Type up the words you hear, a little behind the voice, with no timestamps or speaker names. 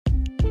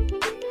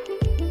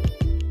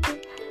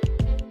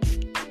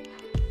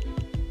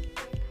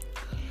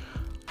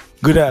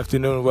Good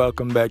afternoon.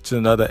 Welcome back to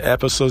another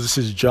episode. This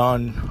is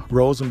John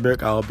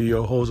Rosenberg. I'll be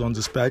your host on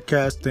this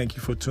podcast. Thank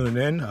you for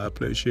tuning in. I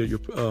appreciate you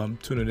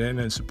tuning in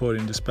and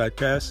supporting this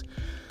podcast.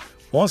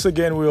 Once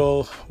again,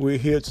 we're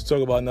here to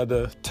talk about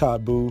another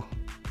taboo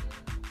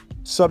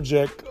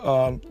subject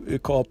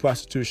called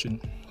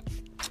prostitution.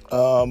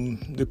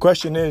 The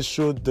question is,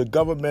 should the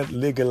government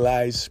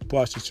legalize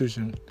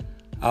prostitution?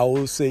 I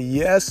will say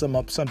yes.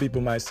 Some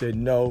people might say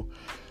no.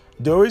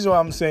 The reason why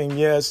I'm saying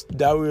yes,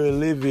 that will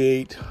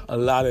alleviate a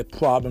lot of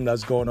problem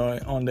that's going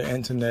on the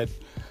internet.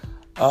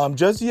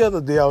 Just the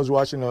other day, I was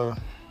watching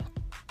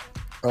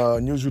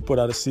a news report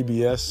out of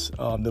CBS.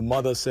 The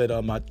mother said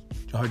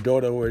her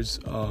daughter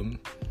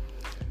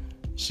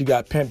she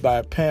got pimped by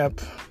a pimp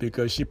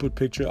because she put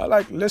picture.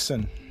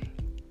 Listen,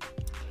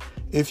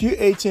 if you're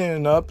 18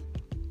 and up,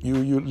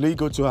 you're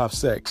legal to have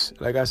sex.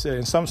 Like I said,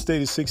 in some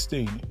states it's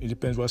 16. It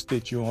depends what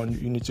state you're on.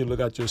 You need to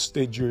look at your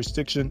state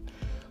jurisdiction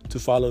to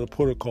follow the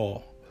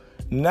protocol.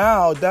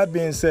 Now, that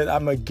being said,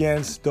 I'm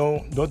against,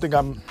 don't think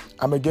I'm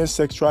against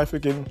sex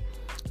trafficking.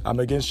 I'm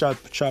against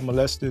child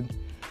molesting.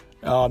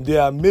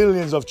 There are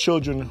millions of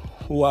children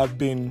who have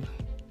been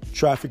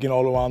trafficking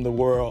all around the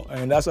world,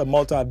 and that's a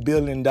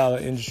multi-billion-dollar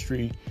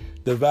industry.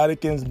 The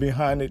Vatican's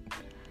behind it.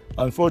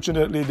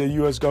 Unfortunately, the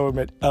U.S.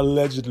 government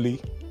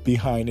allegedly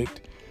behind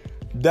it.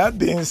 That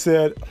being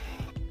said,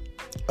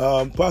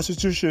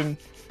 prostitution,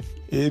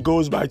 it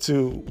goes back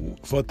to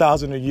for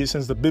 1,000 years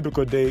since the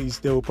biblical days.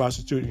 They were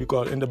prostitute.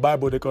 In the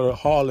Bible, they call it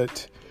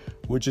harlot,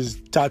 which is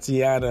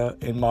Tatiana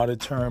in modern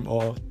term,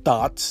 or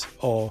thoughts,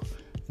 or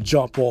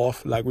jump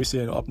off, like we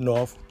say up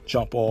north,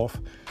 jump off.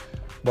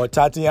 But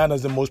Tatiana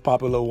is the most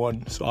popular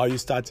one, so I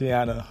use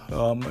Tatiana.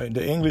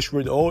 The English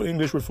word, the old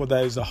English word for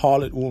that is a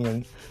harlot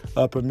woman,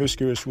 a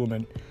promiscuous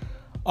woman.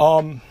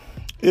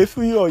 If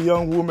you're a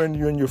young woman,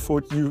 you're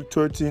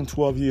 13,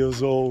 12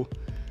 years old,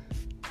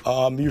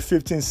 you're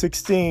 15,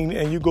 16,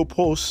 and you go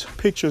post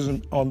pictures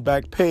on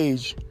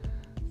Backpage,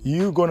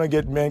 you're going to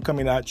get men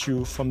coming at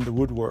you from the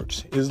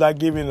woodworks. It's like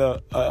giving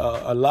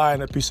a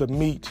lion a piece of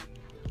meat.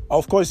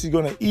 Of course, he's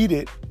going to eat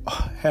it.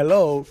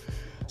 Hello.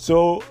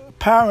 So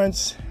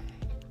parents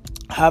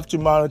have to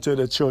monitor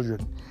their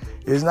children.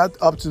 It's not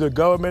up to the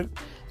government.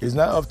 It's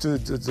not up to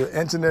the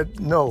internet.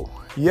 No.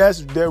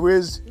 Yes, there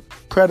is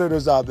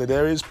predators out there.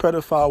 There is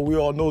pedophile. We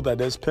all know that.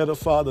 There's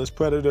pedophile. There's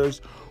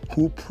predators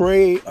who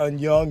prey on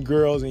young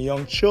girls and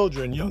young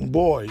children, young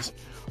boys,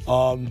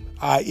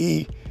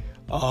 i.e.,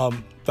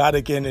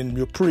 Vatican and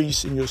your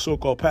priests and your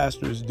so-called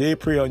pastors. They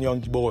prey on young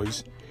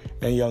boys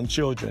and young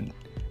children.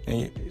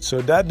 And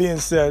so that being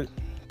said,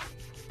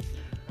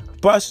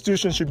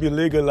 prostitution should be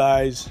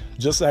legalized,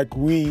 just like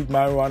weed.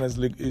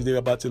 Marijuana they're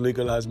about to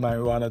legalize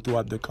marijuana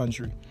throughout the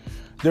country.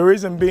 The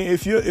reason being,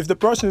 if the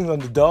person is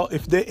an adult,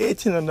 if they're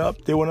 18 and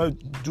up, they want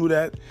to do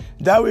that.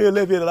 That will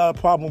alleviate a lot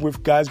of problem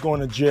with guys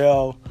going to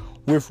jail,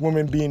 with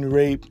women being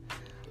raped.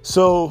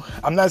 So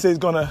I'm not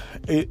saying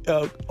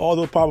all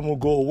the problem will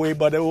go away,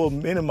 but it will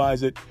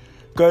minimize it.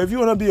 Because if you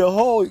want to be a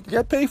hoe,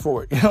 get paid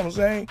for it. You know what I'm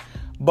saying?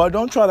 But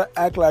don't try to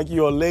act like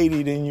you're a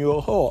lady, then you're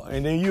a hoe.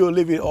 And then you'll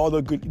alleviate all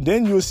the good.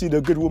 Then you'll see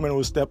the good women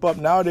will step up.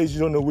 Nowadays,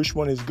 you don't know which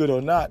one is good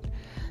or not.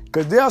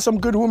 Because there are some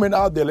good women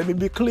out there. Let me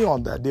be clear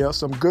on that. There are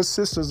some good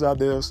sisters out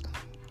there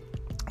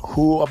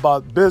who are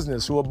about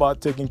business, who are about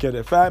taking care of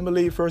their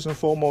family, first and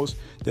foremost,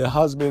 their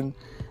husband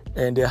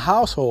and their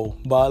household.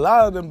 But a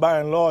lot of them, by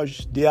and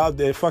large, they're out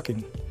there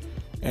fucking.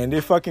 And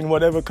they're fucking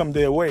whatever come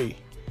their way.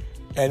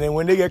 And then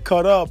when they get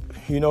caught up,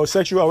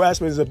 sexual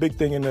harassment is a big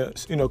thing in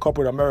the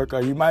corporate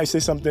America. You might say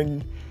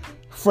something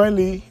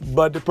friendly,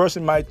 but the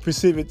person might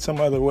perceive it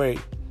some other way.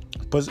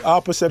 But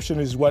our perception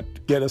is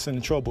what gets us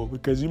in trouble,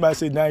 because you might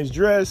say nice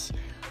dress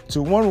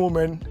to one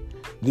woman,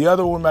 the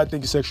other woman might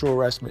think it's sexual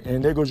harassment,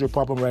 and there goes your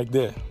problem right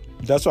there.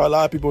 That's why a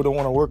lot of people don't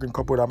want to work in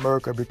corporate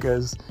America,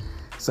 because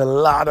it's a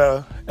lot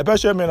of,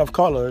 especially men of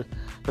color,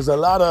 there's a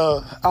lot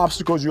of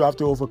obstacles you have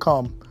to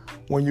overcome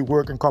when you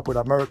work in corporate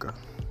America.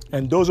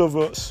 And those of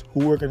us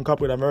who work in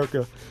corporate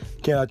America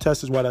can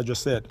attest to what I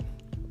just said.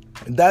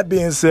 And that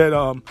being said,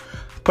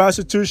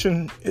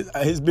 prostitution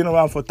has been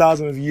around for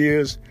thousands of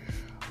years.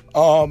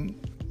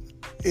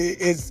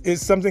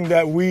 It's something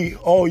that we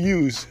all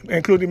use,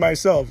 including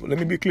myself. Let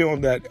me be clear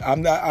on that.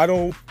 I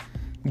don't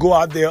go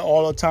out there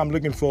all the time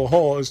looking for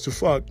whores to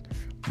fuck,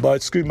 but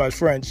excuse my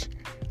French,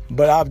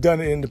 but I've done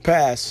it in the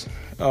past.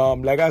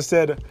 Like I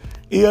said,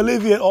 it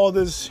alleviates all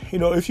this.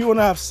 If you want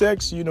to have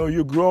sex,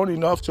 you're grown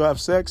enough to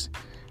have sex,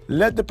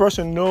 let the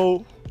person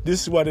know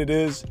this is what it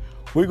is.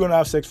 We're going to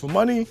have sex for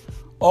money,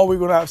 or we're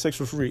going to have sex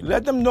for free.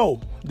 Let them know.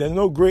 There's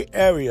no gray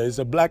area. It's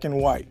a black and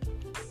white.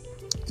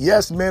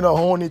 Yes, men are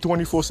horny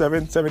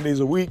 24/7, 7 days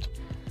a week.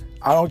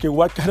 I don't care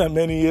what kind of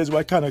man he is,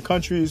 what kind of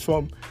country he's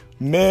from.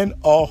 Men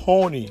are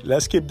horny.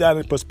 Let's keep that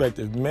in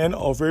perspective. Men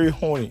are very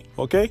horny,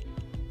 okay?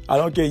 I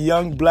don't care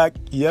young, black,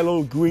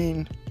 yellow,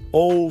 green,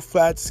 old,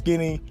 fat,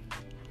 skinny.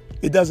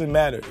 It doesn't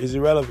matter. It's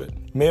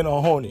irrelevant. Men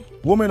are horny.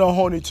 Women are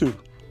horny too.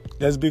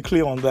 Let's be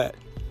clear on that.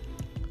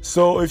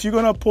 So if you're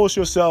going to post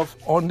yourself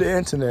on the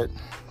internet,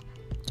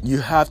 you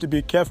have to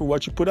be careful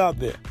what you put out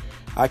there.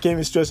 I can't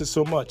even stress it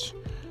so much.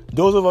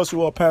 Those of us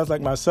who are parents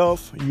like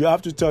myself, you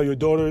have to tell your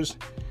daughters,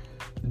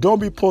 don't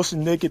be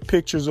posting naked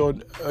pictures or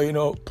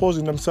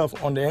posting themselves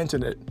on the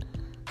internet,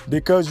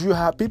 because you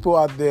have people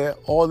out there,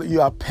 you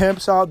have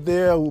pimps out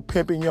there who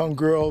pimping young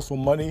girls for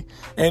money.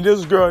 And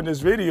this girl in this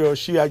video,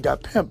 she had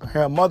got pimped.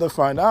 Her mother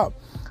find out.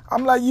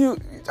 I'm like,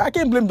 I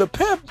can't blame the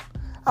pimp.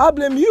 I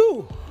blame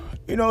you.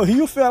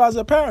 You fail as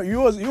a parent. You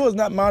was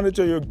not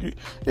monitoring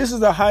this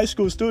is a high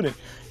school student.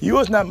 You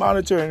was not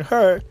monitoring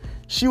her.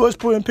 She was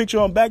putting picture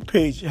on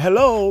Backpage.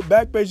 Hello,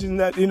 Backpage is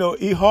not,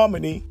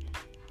 eHarmony.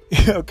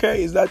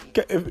 Okay, it's not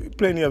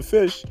Plenty of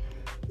Fish.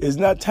 It's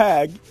not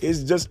tagged.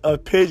 It's just a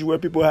page where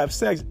people have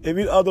sex.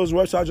 Even all those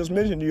websites I just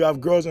mentioned, you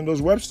have girls on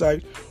those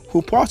websites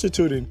who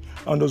prostituting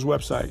on those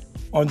websites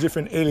on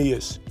different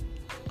alias.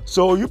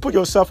 So you put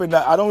yourself in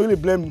that. I don't really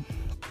blame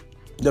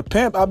the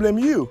pimp. I blame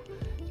you.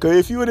 Because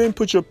if you didn't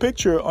put your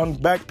picture on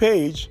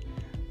Backpage,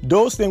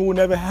 those things will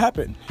never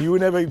happen. You will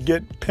never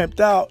get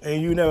pimped out,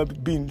 and you never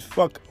been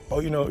fucked,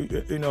 or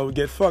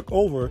get fucked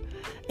over.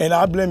 And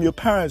I blame your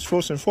parents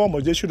first and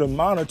foremost. They should have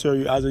monitored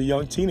you as a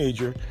young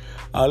teenager.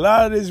 A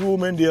lot of these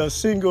women, they are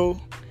single.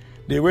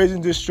 They're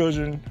raising these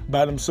children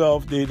by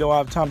themselves. They don't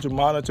have time to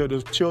monitor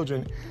those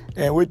children.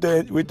 And with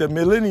the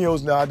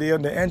millennials now, they're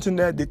on the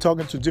internet. They're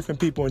talking to different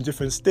people in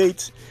different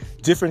states,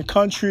 different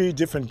countries,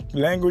 different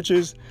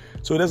languages.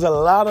 So there's a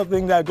lot of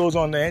things that goes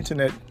on the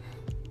internet.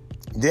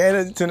 The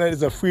internet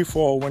is a free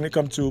fall when it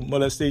comes to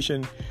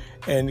molestation,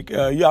 and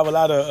you have a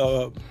lot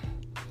of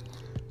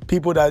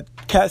people that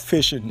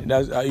catfishing.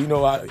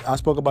 I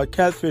spoke about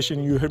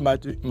catfishing. You heard my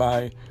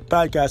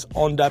podcast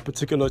on that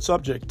particular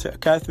subject.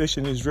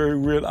 Catfishing is very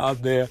real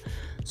out there,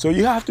 so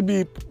you have to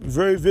be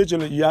very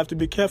vigilant. You have to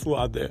be careful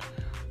out there.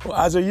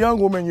 As a young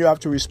woman, you have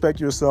to respect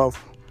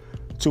yourself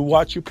to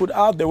what you put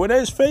out there. Whether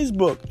it's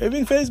Facebook,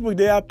 even Facebook,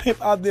 they are pimp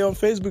out there on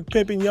Facebook,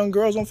 pimping young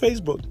girls on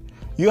Facebook.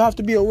 You have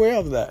to be aware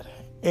of that.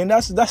 And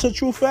that's a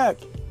true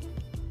fact.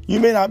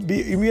 You may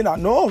not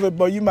know of it,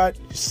 but you might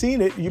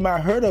seen it, you might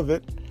heard of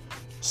it.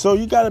 So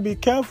you got to be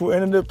careful.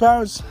 And then the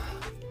parents,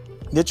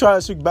 they try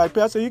to sue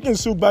Backpage. So you can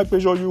sue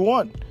Backpage all you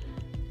want.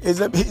 It's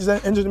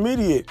an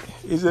intermediate.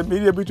 It's a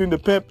mediator between the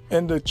pimp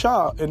and the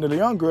child and the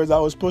young girls. I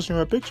was posting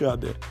her picture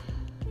out there,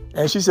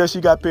 and she said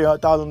she got paid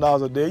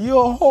 $1,000 a day.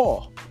 You're a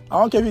whore. I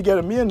don't care if you get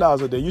 $1 million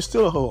a day. You're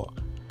still a whore.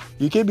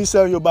 You can't be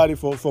selling your body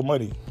for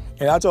money.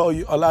 And I told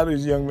you, a lot of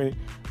these young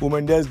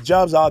women, there's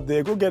jobs out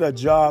there. Go get a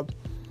job.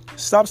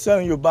 Stop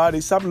selling your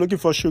body. Stop looking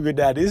for sugar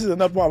daddy. This is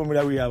another problem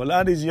that we have. A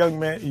lot of these young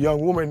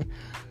women,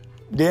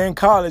 they're in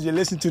college. They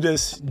listen to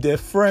their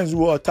friends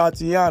who are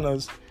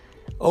Tatianas.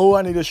 Oh,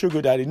 I need a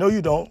sugar daddy. No,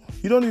 you don't.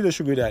 You don't need a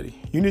sugar daddy.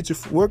 You need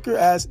to work your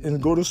ass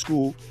and go to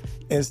school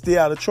and stay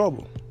out of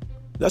trouble.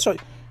 That's right.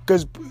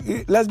 Because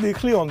let's be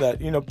clear on that.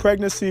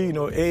 Pregnancy,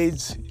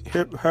 AIDS,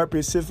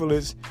 herpes,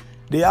 syphilis,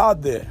 they're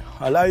out there.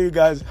 A lot of you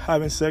guys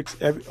having sex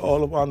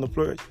all around the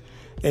place,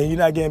 and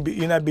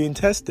you're not being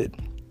tested.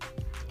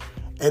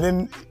 And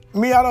then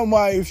I don't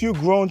mind if you're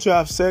grown to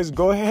have sex.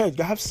 Go ahead,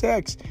 have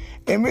sex,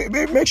 and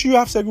make sure you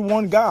have sex with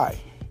one guy.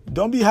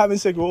 Don't be having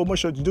sex with a whole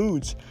bunch of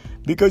dudes,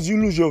 because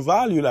you lose your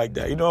value like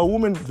that. A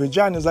woman's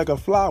vagina is like a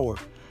flower.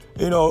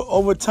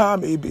 Over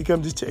time it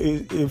becomes.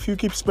 If you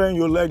keep spraying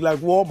your leg like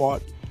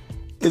Walmart,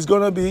 it's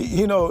gonna be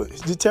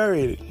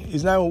deteriorated.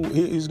 It's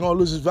gonna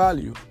lose its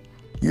value.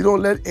 You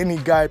don't let any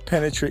guy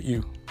penetrate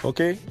you,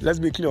 okay? Let's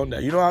be clear on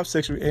that. You don't have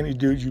sex with any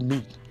dude you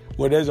meet,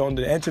 whether it's on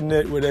the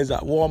internet, whether it's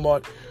at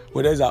Walmart,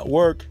 whether it's at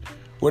work,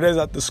 whether it's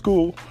at the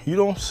school. You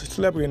don't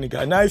sleep with any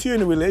guy. Now, if you're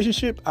in a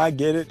relationship, I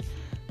get it.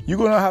 You're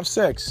going to have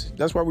sex.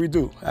 That's what we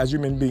do as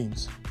human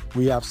beings.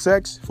 We have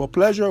sex for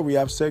pleasure. We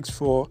have sex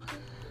for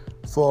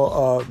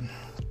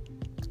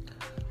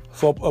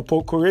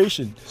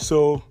procreation.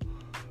 So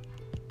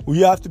we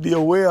have to be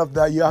aware of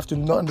that. You have to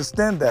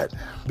understand that,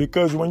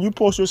 because when you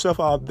post yourself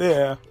out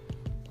there,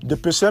 the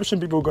perception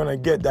people are going to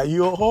get that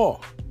you're a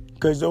whore.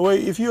 Because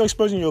if you're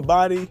exposing your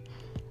body,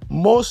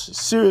 most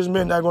serious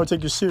men are not going to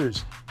take you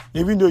serious.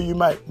 Even though you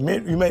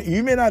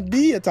may not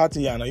be a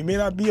Tatiana, you may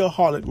not be a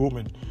harlot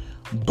woman,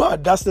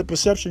 but that's the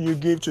perception you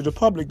give to the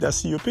public that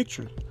see your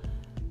picture.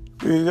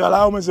 A lot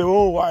of women say,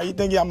 "Oh, why you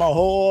think I'm a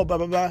whore?" Blah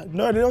blah blah.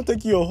 No, they don't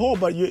think you're a whore,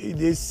 but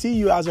they see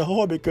you as a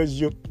whore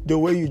because the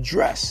way you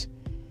dress.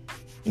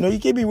 You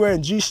can't be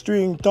wearing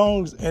G-string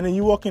thongs and then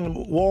you walk in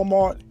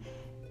Walmart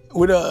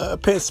with a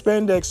pair of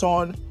spandex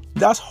on.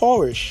 That's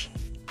whorish.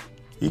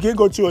 You can't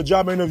go to a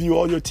job interview,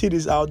 all your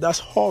titties out.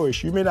 That's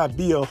whorish. You may not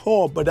be a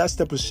whore, but that's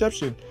the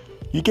perception.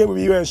 You can't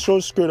be wearing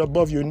short skirt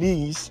above your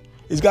knees.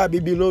 It's got to be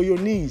below your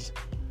knees.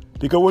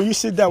 Because when you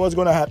sit down, what's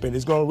going to happen?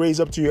 It's going to raise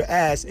up to your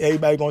ass.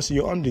 Everybody going to see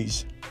your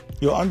undies,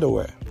 your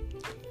underwear.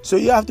 So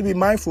you have to be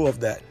mindful of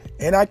that.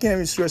 And I can't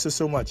even stress it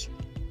so much.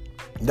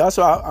 That's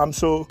why I'm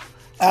so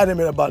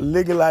adamant about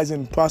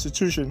legalizing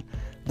prostitution.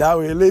 That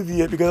will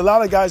alleviate, because a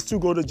lot of guys too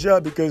go to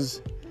jail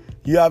because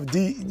you have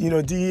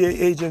DEA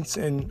agents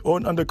and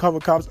undercover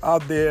cops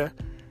out there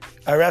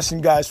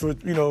arresting guys for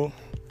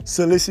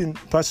soliciting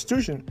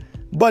prostitution.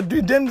 But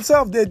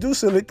themselves, they do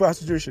solicit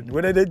prostitution.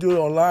 Whether they do it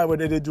online,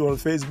 whether they do it on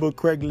Facebook,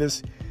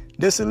 Craigslist,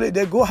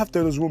 They go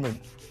after those women.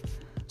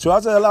 So I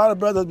tell a lot of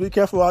brothers, be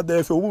careful out there.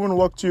 If a woman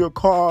walk to your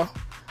car,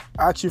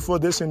 ask you for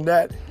this and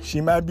that,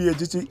 she might be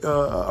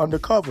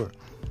undercover.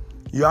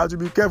 You have to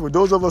be careful.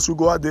 Those of us who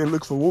go out there and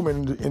look for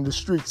women in the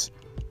streets,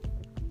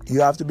 you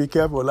have to be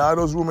careful. A lot of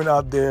those women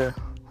out there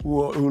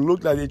who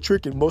look like they're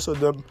tricking, most of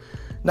them,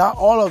 not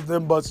all of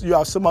them, but you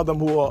have some of them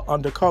who are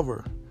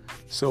undercover.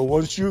 So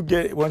once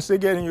they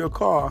get in your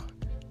car,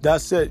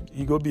 that's it.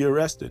 You're going to be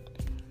arrested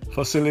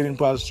for facilitating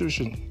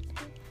prostitution.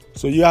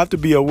 So you have to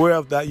be aware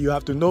of that. You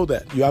have to know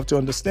that. You have to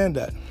understand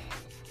that.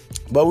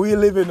 But we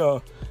live in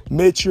a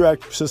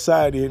matriarch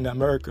society in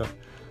America.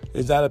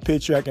 It's not a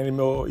patriarch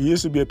anymore. It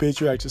used to be a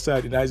patriarch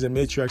society. Now it's a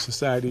matriarch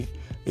society.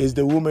 It's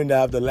the women that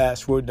have the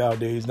last word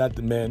nowadays, not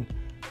the men.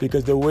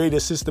 Because the way the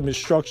system is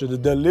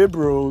structured, the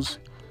liberals,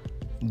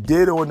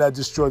 they're the one that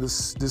destroy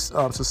this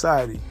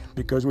society.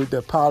 Because with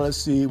their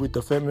policy, with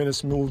the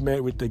feminist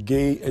movement, with the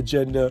gay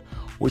agenda,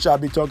 which I'll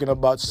be talking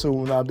about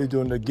soon, I'll be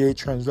doing the gay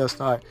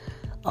transvestite.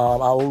 I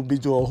will be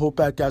doing a whole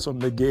podcast on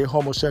the gay,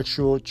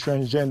 homosexual,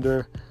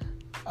 transgender.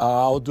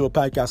 I'll do a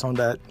podcast on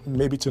that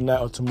maybe tonight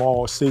or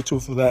tomorrow. Stay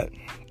tuned for that.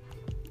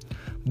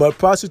 But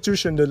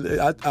prostitution,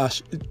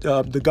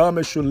 the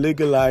government should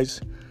legalize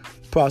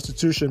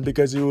prostitution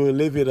because it will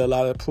alleviate a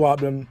lot of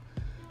problem.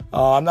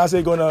 I'm not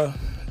saying going to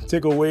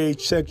take away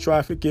sex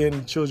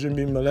trafficking, children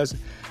being molested.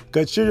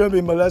 Because children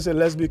being molested,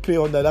 let's be clear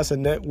on that. That's a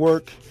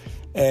network.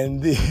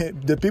 And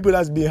the people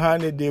that's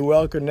behind it, they're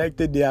well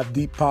connected. They have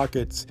deep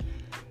pockets.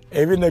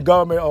 Even the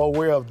government are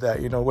aware of that,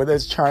 whether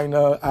it's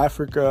China,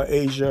 Africa,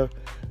 Asia,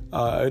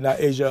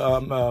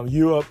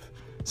 Europe,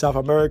 South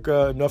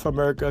America, North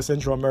America,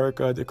 Central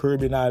America, the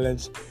Caribbean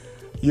islands.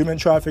 Human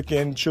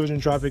trafficking, children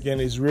trafficking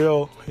is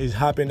real. It's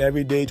happening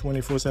every day,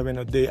 24/7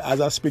 a day.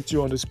 As I speak to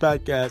you on this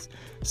podcast,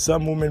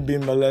 some women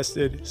being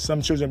molested,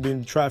 some children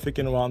being trafficked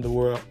around the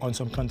world on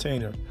some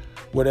container.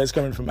 Whether it's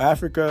coming from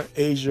Africa,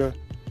 Asia,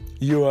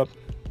 Europe,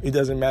 it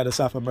doesn't matter,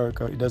 South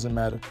America, it doesn't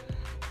matter.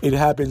 It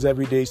happens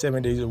every day,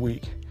 7 days a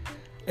week.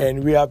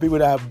 And we have people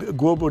that have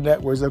global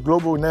networks. A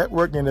global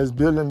network, and there's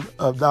billions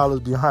of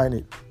dollars behind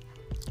it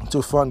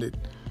to fund it.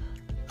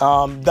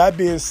 That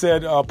being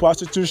said,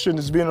 prostitution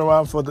has been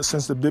around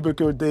since the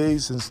biblical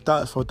days,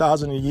 for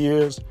thousands of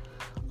years.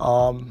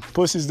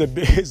 Pussy is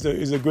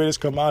the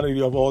greatest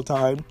commodity of all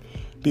time.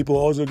 People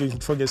also can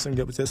forget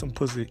some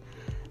pussy.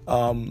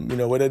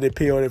 Whether they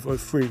pay for it for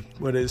free,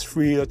 whether it's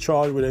free or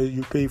charged, whether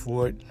you pay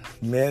for it,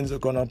 men's are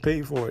gonna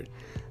pay for it.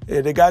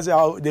 The guys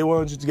out, they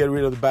want you to get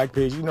rid of the back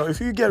page.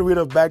 If you get rid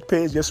of back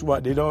page, guess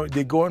what?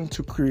 They're going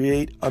to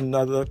create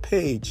another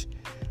page.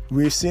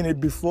 We've seen it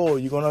before.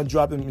 You're gonna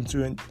drop them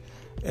into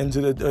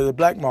the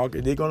black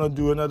market. They're gonna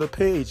do another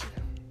page.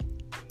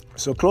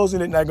 So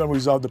closing it not gonna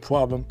resolve the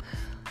problem.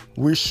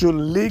 We should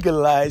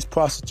legalize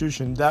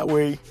prostitution. That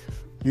way,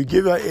 you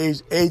give her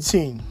age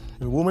 18.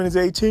 The woman is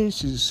 18.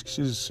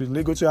 She's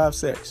legal to have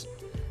sex.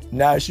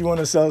 Now, if she want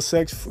to sell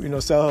sex,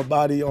 sell her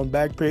body on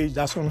back page,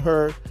 that's on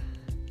her.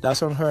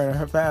 That's on her and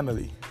her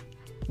family.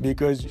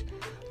 Because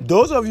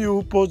those of you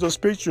who post those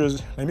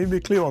pictures, let me be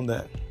clear on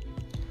that.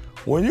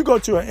 When you go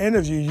to an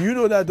interview, you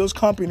know that those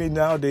companies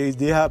nowadays,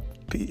 they have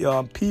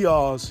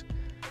PRs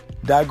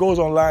that goes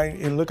online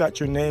and look at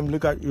your name,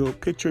 look at your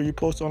picture you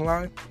post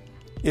online.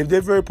 If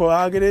they're very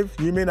prerogative,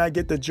 you may not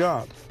get the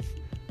job.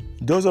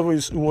 Those of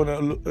us who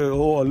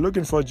are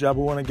looking for a job,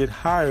 who want to get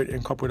hired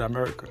in corporate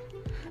America.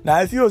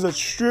 Now, if you was a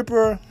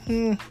stripper,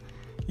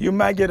 you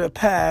might get a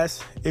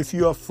pass if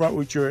you're upfront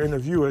with your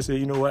interviewer. Say,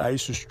 you know what, I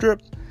used to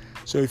strip.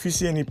 So if you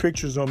see any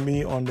pictures of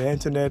me on the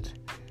internet,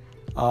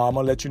 I'm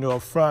going to let you know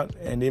up front,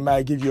 and they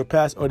might give you a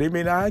pass, or they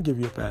may not give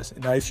you a pass.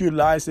 Now, if you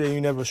lie, say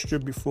you never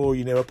stripped before,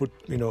 you never put,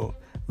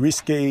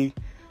 risque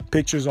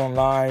pictures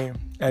online,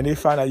 and they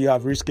find out you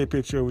have risque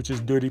picture, which is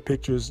dirty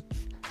pictures,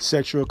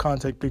 sexual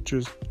contact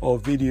pictures, or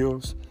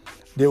videos,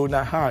 they will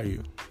not hire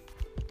you.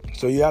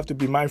 So you have to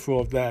be mindful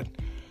of that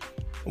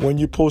when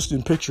you're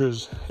posting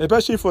pictures,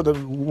 especially for the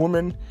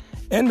women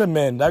and the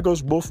men. That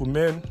goes both for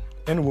men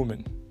and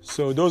women.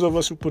 So those of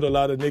us who put a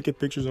lot of naked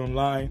pictures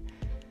online,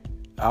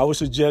 I would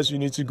suggest you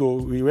need to go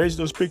erase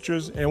those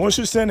pictures. And once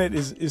you send it,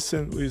 it's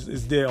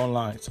there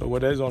online. So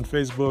whether it's on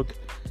Facebook,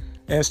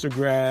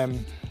 Instagram,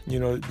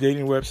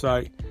 dating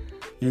website,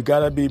 you got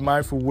to be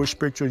mindful which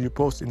picture you're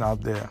posting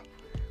out there.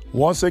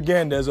 Once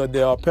again, there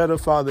are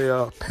pedophiles, there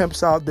are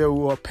pimps out there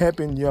who are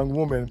pimping young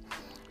women.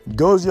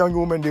 Those young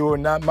women, they were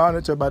not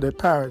monitored by their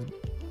parents.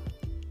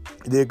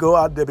 They go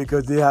out there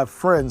because they have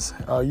friends.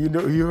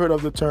 You heard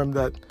of the term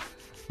that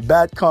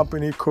bad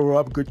company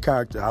corrupt good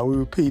character. I will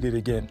repeat it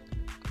again.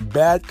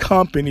 Bad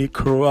company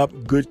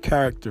corrupt good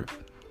character.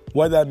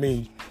 What that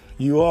means?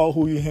 You are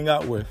who you hang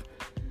out with.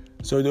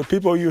 So the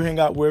people you hang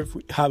out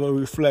with have a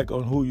reflect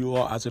on who you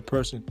are as a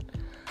person.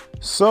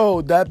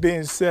 So that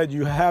being said,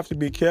 you have to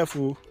be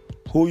careful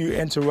who you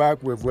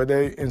interact with,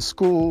 whether in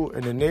school,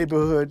 in the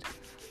neighborhood,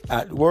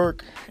 at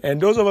work.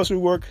 And those of us who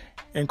work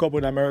in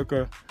corporate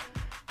America,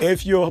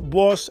 if your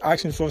boss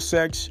asking for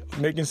sex,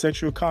 making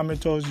sexual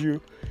comment towards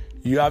you,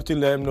 you have to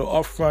let him know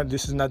up front,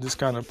 this is not this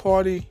kind of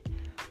party.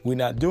 We're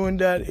not doing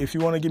that. If you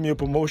want to give me a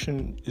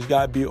promotion, it's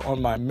got to be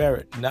on my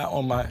merit, not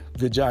on my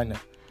vagina.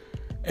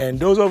 And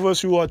those of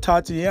us who are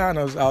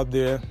Tatianas out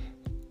there,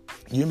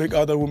 you make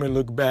other women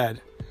look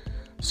bad.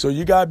 So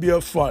you got to be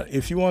upfront.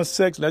 If you want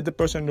sex, let the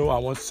person know I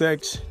want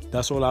sex.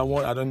 That's all I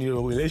want. I don't need a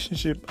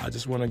relationship. I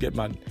just want to get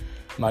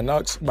my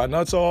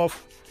nuts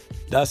off.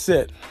 That's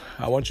it.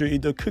 I want you to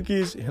eat the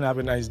cookies and have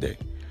a nice day.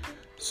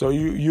 So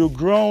you're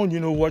grown. You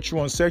know what you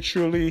want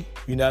sexually.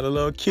 You're not a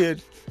little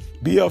kid.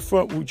 Be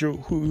upfront with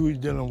who you're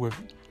dealing with.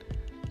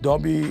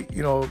 Don't be,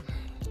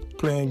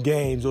 playing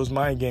games, those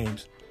mind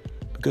games.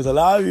 Because a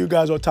lot of you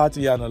guys are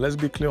Tatiana. Let's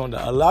be clear on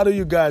that. A lot of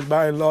you guys,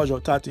 by and large, are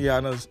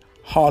Tatiana's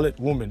harlot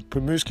women,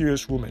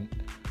 promiscuous women.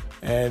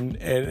 And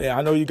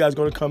I know you guys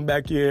going to come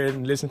back here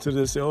and listen to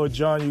this. Say, oh,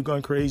 John, you're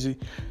going crazy.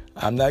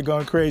 I'm not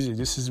going crazy.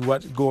 This is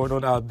what's going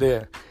on out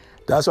there.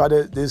 That's why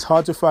it's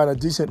hard to find a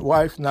decent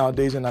wife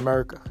nowadays in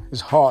America.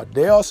 It's hard.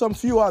 There are some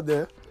few out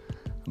there.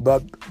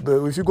 But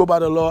if you go by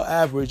the law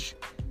average,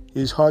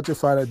 it's hard to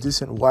find a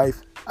decent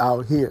wife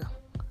out here.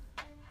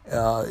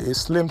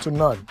 It's slim to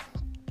none.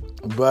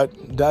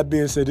 But that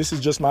being said, this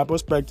is just my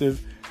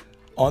perspective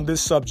on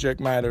this subject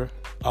matter.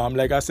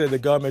 Like I said, the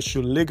government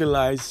should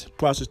legalize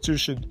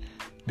prostitution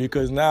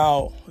because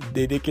now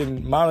they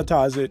can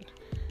monetize it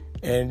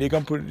and they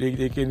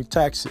can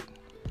tax it.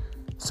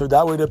 So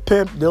that way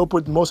they'll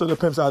put most of the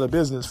pimps out of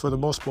business for the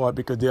most part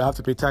because they'll have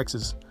to pay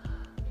taxes.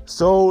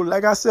 So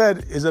like I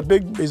said, it's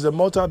a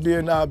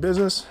multi-billion-dollar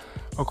business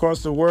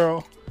across the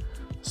world.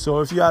 So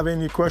if you have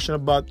any question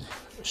about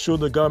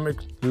should the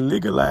government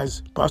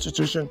legalize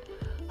prostitution,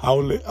 I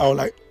would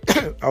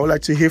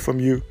like to hear from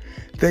you.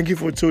 Thank you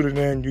for tuning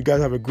in. You guys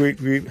have a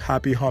great,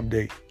 happy hump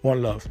day.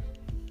 One love.